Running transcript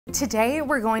Today,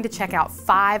 we're going to check out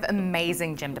 5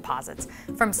 amazing gem deposits,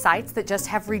 from sites that just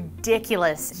have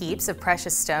ridiculous heaps of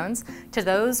precious stones to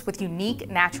those with unique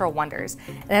natural wonders.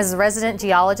 And as a resident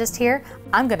geologist here,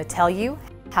 I'm going to tell you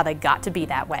how they got to be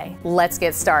that way. Let's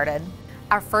get started.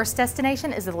 Our first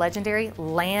destination is the legendary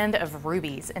Land of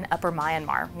Rubies in Upper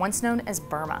Myanmar, once known as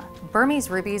Burma. Burmese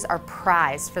rubies are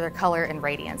prized for their color and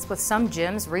radiance, with some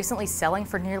gems recently selling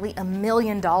for nearly $1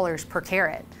 million per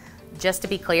carat. Just to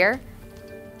be clear,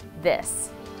 this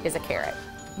is a carat.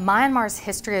 Myanmar's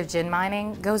history of gem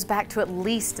mining goes back to at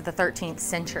least the 13th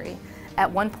century. At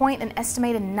one point, an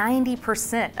estimated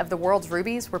 90% of the world's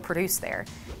rubies were produced there.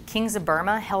 Kings of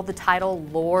Burma held the title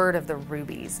Lord of the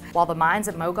Rubies, while the mines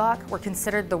at Mogok were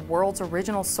considered the world's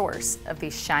original source of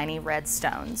these shiny red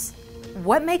stones.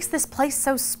 What makes this place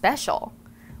so special?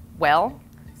 Well,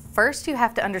 first you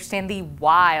have to understand the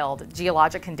wild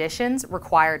geologic conditions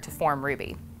required to form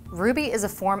ruby. Ruby is a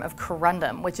form of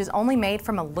corundum, which is only made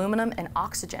from aluminum and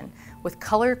oxygen, with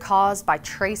color caused by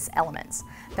trace elements.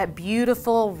 That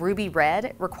beautiful ruby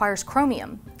red requires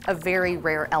chromium, a very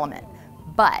rare element.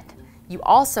 But you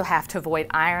also have to avoid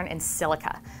iron and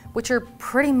silica, which are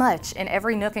pretty much in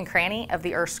every nook and cranny of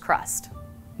the Earth's crust.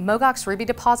 Mogok's ruby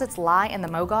deposits lie in the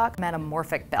Mogok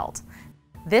Metamorphic Belt.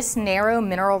 This narrow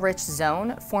mineral-rich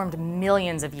zone formed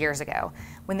millions of years ago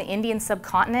when the Indian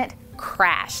subcontinent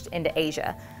crashed into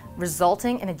Asia,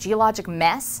 resulting in a geologic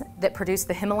mess that produced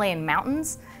the Himalayan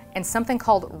mountains and something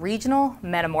called regional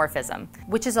metamorphism,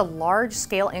 which is a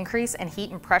large-scale increase in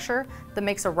heat and pressure that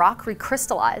makes a rock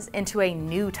recrystallize into a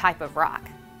new type of rock.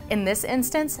 In this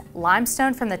instance,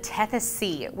 limestone from the Tethys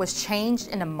Sea was changed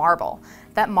into marble.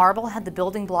 That marble had the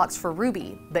building blocks for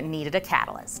ruby, but needed a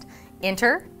catalyst.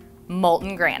 Enter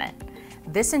molten granite.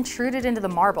 This intruded into the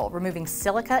marble, removing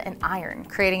silica and iron,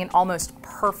 creating an almost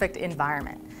perfect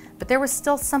environment. But there was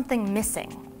still something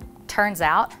missing. Turns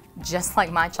out, just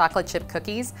like my chocolate chip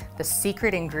cookies, the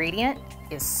secret ingredient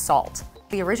is salt.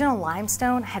 The original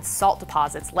limestone had salt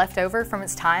deposits left over from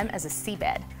its time as a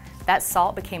seabed. That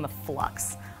salt became a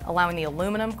flux, allowing the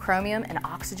aluminum, chromium, and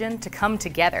oxygen to come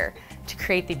together to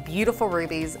create the beautiful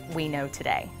rubies we know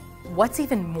today. What's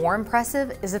even more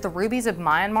impressive is that the rubies of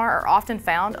Myanmar are often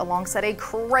found alongside a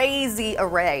crazy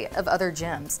array of other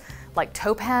gems, like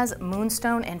topaz,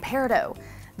 moonstone, and peridot,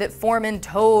 that form in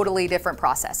totally different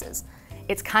processes.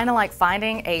 It's kind of like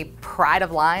finding a pride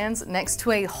of lions next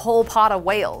to a whole pot of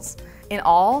whales. In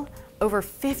all, over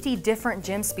 50 different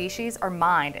gem species are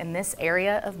mined in this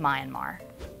area of Myanmar.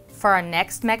 For our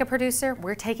next mega producer,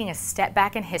 we're taking a step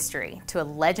back in history to a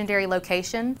legendary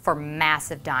location for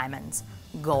massive diamonds,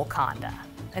 Golconda.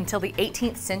 Until the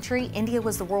 18th century, India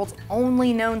was the world's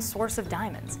only known source of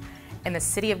diamonds, and the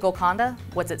city of Golconda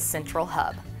was its central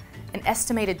hub. An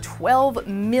estimated 12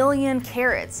 million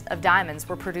carats of diamonds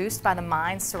were produced by the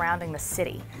mines surrounding the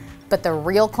city. But the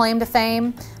real claim to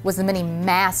fame was the many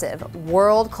massive,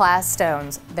 world-class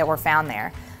stones that were found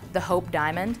there. The Hope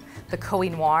Diamond, the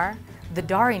Koh-i-Noor, the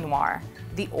Dari-Noor,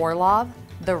 the Orlov,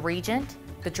 the Regent,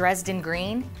 the Dresden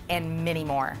Green, and many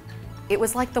more. It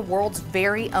was like the world's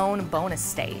very own bonus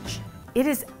stage. It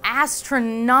is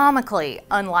astronomically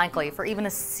unlikely for even a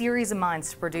series of mines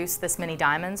to produce this many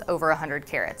diamonds over 100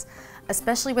 carats,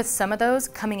 especially with some of those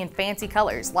coming in fancy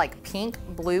colors like pink,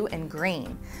 blue, and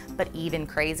green. But even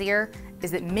crazier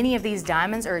is that many of these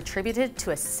diamonds are attributed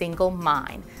to a single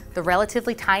mine, the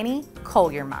relatively tiny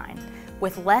Collyer mine.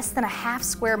 With less than a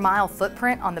half-square-mile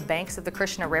footprint on the banks of the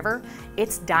Krishna River,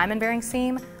 its diamond-bearing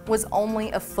seam was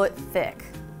only a foot thick.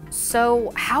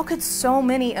 So how could so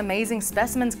many amazing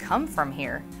specimens come from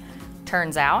here?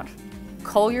 Turns out,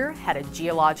 Collyer had a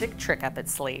geologic trick up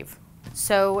its sleeve.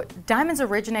 So diamonds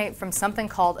originate from something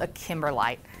called a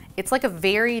kimberlite. It's like a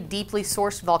very deeply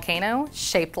sourced volcano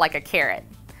shaped like a carrot.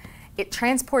 It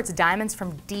transports diamonds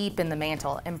from deep in the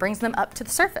mantle and brings them up to the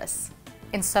surface.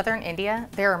 In southern India,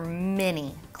 there are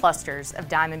many clusters of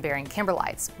diamond-bearing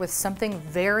kimberlites with something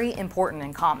very important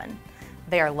in common.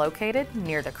 They are located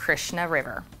near the Krishna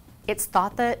River. It's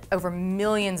thought that over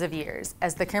millions of years,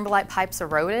 as the kimberlite pipes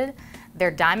eroded, their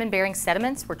diamond-bearing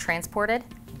sediments were transported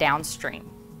downstream.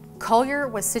 Collyer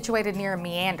was situated near a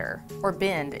meander, or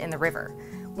bend, in the river.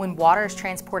 When water is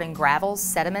transporting gravels,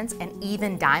 sediments, and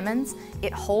even diamonds,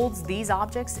 it holds these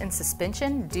objects in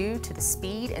suspension due to the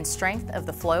speed and strength of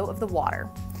the flow of the water.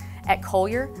 At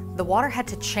Collyer, the water had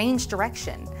to change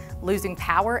direction, losing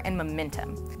power and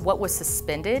momentum. What was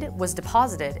suspended was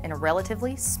deposited in a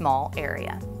relatively small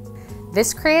area.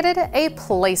 This created a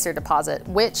placer deposit,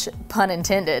 which, pun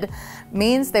intended,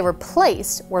 means they were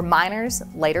placed where miners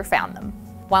later found them.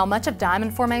 While much of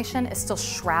diamond formation is still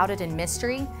shrouded in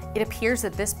mystery, it appears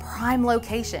that this prime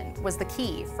location was the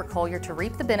key for Collier to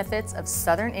reap the benefits of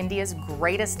southern India's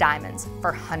greatest diamonds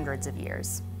for hundreds of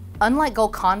years. Unlike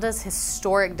Golconda's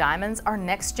historic diamonds, our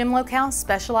next gem locale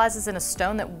specializes in a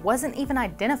stone that wasn't even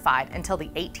identified until the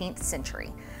 18th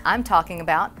century. I'm talking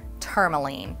about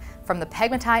tourmaline, from the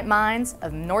pegmatite mines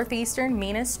of northeastern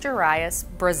Minas Gerais,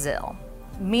 Brazil.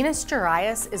 Minas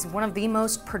Gerais is one of the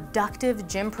most productive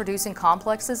gem-producing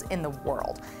complexes in the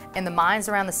world, and the mines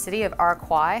around the city of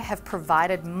Araquari have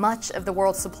provided much of the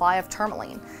world's supply of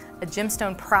tourmaline, a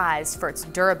gemstone prized for its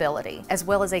durability, as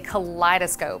well as a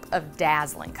kaleidoscope of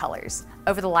dazzling colors.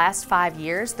 Over the last 5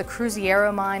 years, the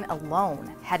Cruzeiro mine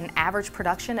alone had an average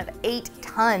production of 8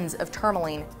 tons of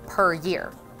tourmaline per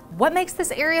year. What makes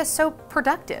this area so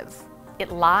productive?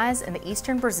 It lies in the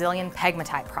eastern Brazilian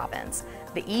pegmatite province.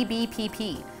 The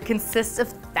EBPP consists of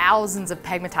thousands of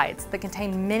pegmatites that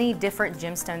contain many different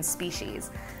gemstone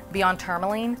species. Beyond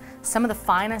tourmaline, some of the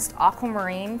finest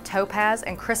aquamarine, topaz,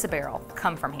 and chrysoberyl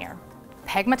come from here.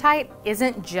 Pegmatite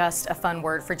isn't just a fun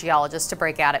word for geologists to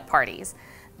break out at parties.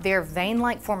 They're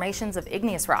vein-like formations of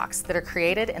igneous rocks that are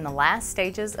created in the last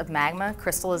stages of magma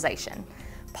crystallization.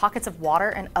 Pockets of water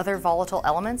and other volatile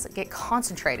elements get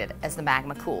concentrated as the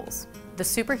magma cools. The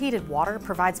superheated water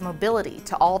provides mobility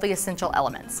to all the essential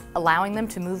elements, allowing them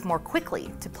to move more quickly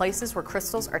to places where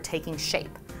crystals are taking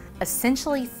shape,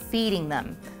 essentially feeding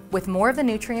them with more of the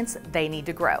nutrients they need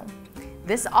to grow.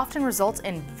 This often results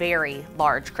in very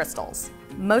large crystals.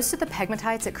 Most of the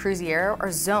pegmatites at Cruzeiro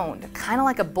are zoned, kind of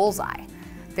like a bullseye.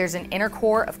 There's an inner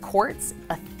core of quartz,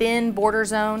 a thin border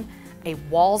zone, a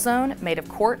wall zone made of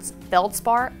quartz,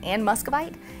 feldspar, and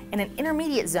muscovite, and an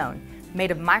intermediate zone made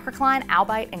of microcline,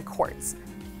 albite, and quartz.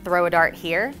 Throw a dart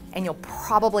here, and you'll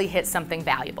probably hit something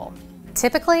valuable.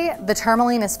 Typically, the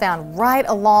tourmaline is found right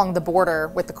along the border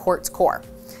with the quartz core.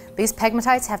 These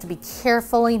pegmatites have to be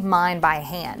carefully mined by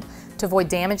hand to avoid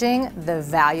damaging the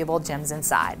valuable gems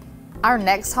inside. Our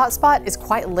next hotspot is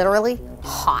quite literally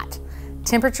hot.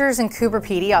 Temperatures in Coober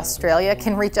Pedy, Australia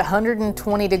can reach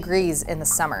 120 degrees in the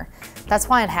summer. That's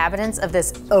why inhabitants of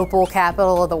this opal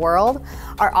capital of the world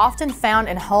are often found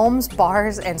in homes,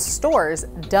 bars, and stores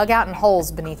dug out in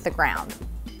holes beneath the ground.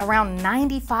 Around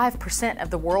 95%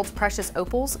 of the world's precious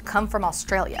opals come from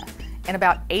Australia, and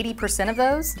about 80% of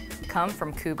those come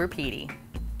from Coober Pedy.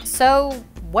 So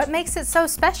what makes it so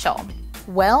special?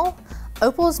 Well,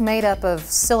 opal is made up of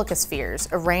silica spheres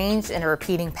arranged in a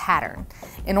repeating pattern.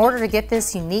 In order to get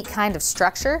this unique kind of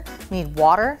structure, you need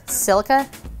water, silica,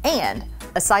 and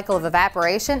a cycle of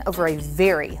evaporation over a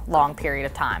very long period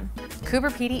of time.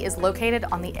 Coober Pedy is located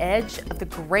on the edge of the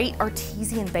Great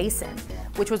Artesian Basin,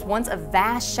 which was once a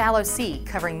vast shallow sea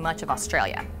covering much of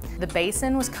Australia. The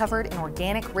basin was covered in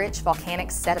organic-rich volcanic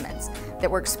sediments that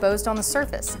were exposed on the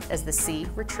surface as the sea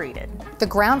retreated. The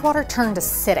groundwater turned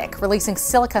acidic, releasing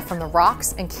silica from the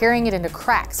rocks and carrying it into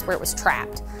cracks where it was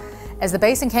trapped. As the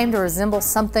basin came to resemble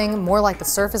something more like the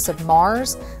surface of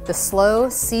Mars, the slow,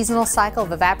 seasonal cycle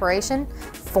of evaporation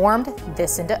formed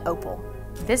this into opal.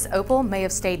 This opal may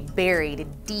have stayed buried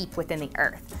deep within the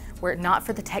earth, were it not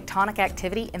for the tectonic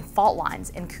activity and fault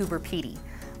lines in Coober Pedy,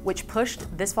 which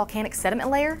pushed this volcanic sediment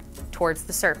layer towards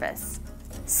the surface.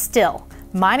 Still,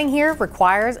 mining here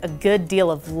requires a good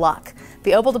deal of luck.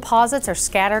 The opal deposits are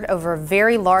scattered over a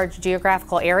very large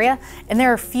geographical area, and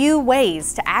there are few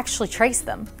ways to actually trace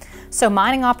them. So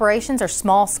mining operations are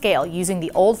small scale, using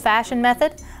the old-fashioned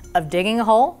method of digging a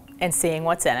hole and seeing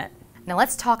what's in it. Now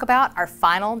let's talk about our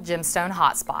final gemstone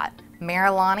hotspot,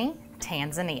 Merilani,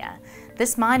 Tanzania.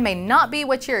 This mine may not be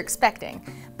what you're expecting,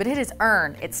 but it has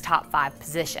earned its top 5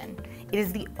 position. It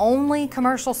is the only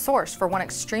commercial source for one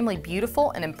extremely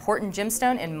beautiful and important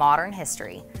gemstone in modern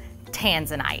history,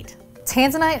 Tanzanite.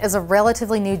 Tanzanite is a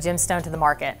relatively new gemstone to the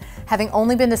market, having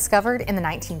only been discovered in the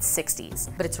 1960s.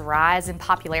 But its rise in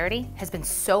popularity has been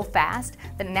so fast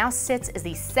that it now sits as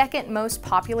the second most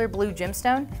popular blue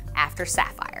gemstone after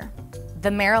sapphire. The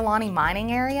Merilani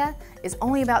mining area is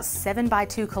only about 7 by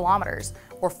 2 kilometers,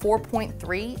 or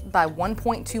 4.3 by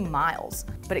 1.2 miles,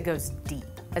 but it goes deep,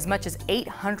 as much as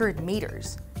 800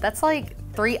 meters. That's like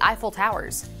 3 Eiffel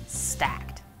Towers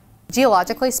stacked.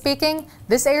 Geologically speaking,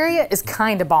 this area is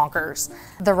kinda bonkers.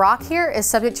 The rock here is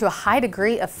subject to a high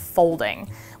degree of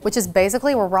folding, which is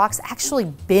basically where rocks actually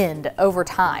bend over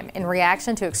time in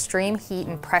reaction to extreme heat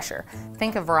and pressure.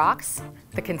 Think of rocks,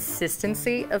 the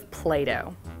consistency of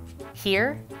Play-Doh.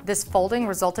 Here, this folding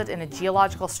resulted in a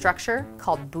geological structure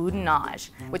called boudinage,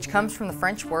 which comes from the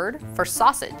French word for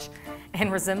sausage and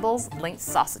resembles linked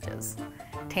sausages.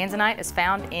 Tanzanite is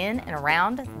found in and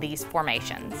around these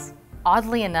formations.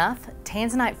 Oddly enough,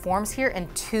 Tanzanite forms here in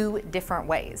two different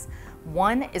ways.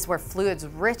 One is where fluids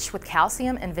rich with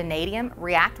calcium and vanadium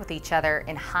react with each other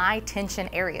in high tension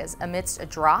areas amidst a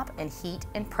drop in heat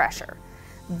and pressure.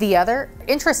 The other,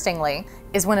 interestingly,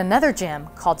 is when another gem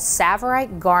called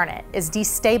Tsavorite garnet is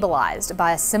destabilized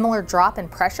by a similar drop in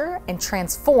pressure and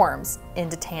transforms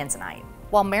into Tanzanite.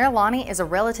 While Marilani is a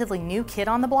relatively new kid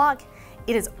on the block,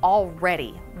 it is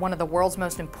already one of the world's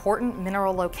most important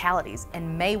mineral localities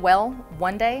and may well,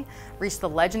 one day, reach the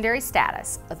legendary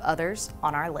status of others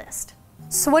on our list.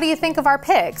 So what do you think of our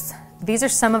picks? These are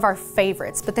some of our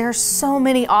favorites, but there are so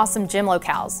many awesome gem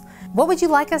locales. What would you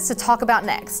like us to talk about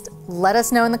next? Let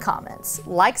us know in the comments.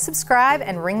 Like, subscribe,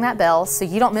 and ring that bell so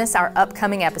you don't miss our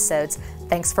upcoming episodes.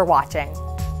 Thanks for watching.